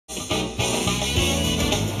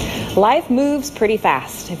Life moves pretty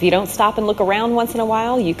fast. If you don't stop and look around once in a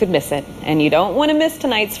while, you could miss it. And you don't want to miss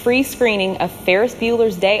tonight's free screening of Ferris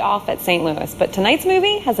Bueller's Day Off at St. Louis. But tonight's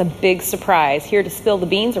movie has a big surprise. Here to spill the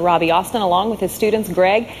beans are Robbie Austin along with his students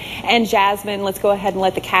Greg and Jasmine. Let's go ahead and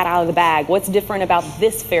let the cat out of the bag. What's different about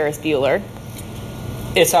this Ferris Bueller?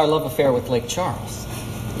 It's our love affair with Lake Charles.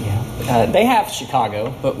 Yeah. They have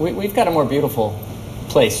Chicago, but we've got a more beautiful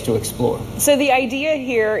place to explore. So the idea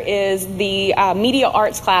here is the media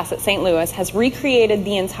arts class at St. Louis has recreated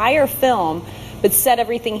the entire film, but set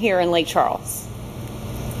everything here in Lake Charles.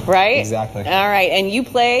 Right? Exactly. All right, and you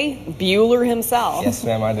play Bueller himself. Yes,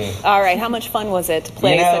 ma'am, I do. All right, how much fun was it to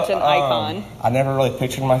play such an icon? I never really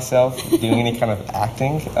pictured myself doing any kind of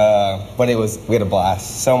acting, but we had a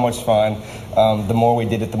blast. So much fun. The more we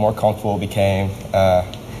did it, the more comfortable it became.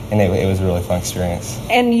 And it was a really fun experience.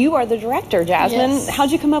 And you are the director, Jasmine. Yes.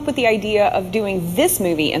 How'd you come up with the idea of doing this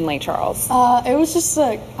movie in Lake Charles? It was just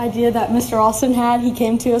an idea that Mr. Austin had. He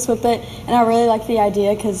came to us with it, and I really liked the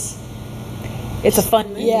idea because it's a fun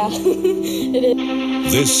movie. Yeah, it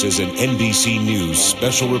is. This is an NBC News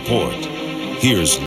special report. Here's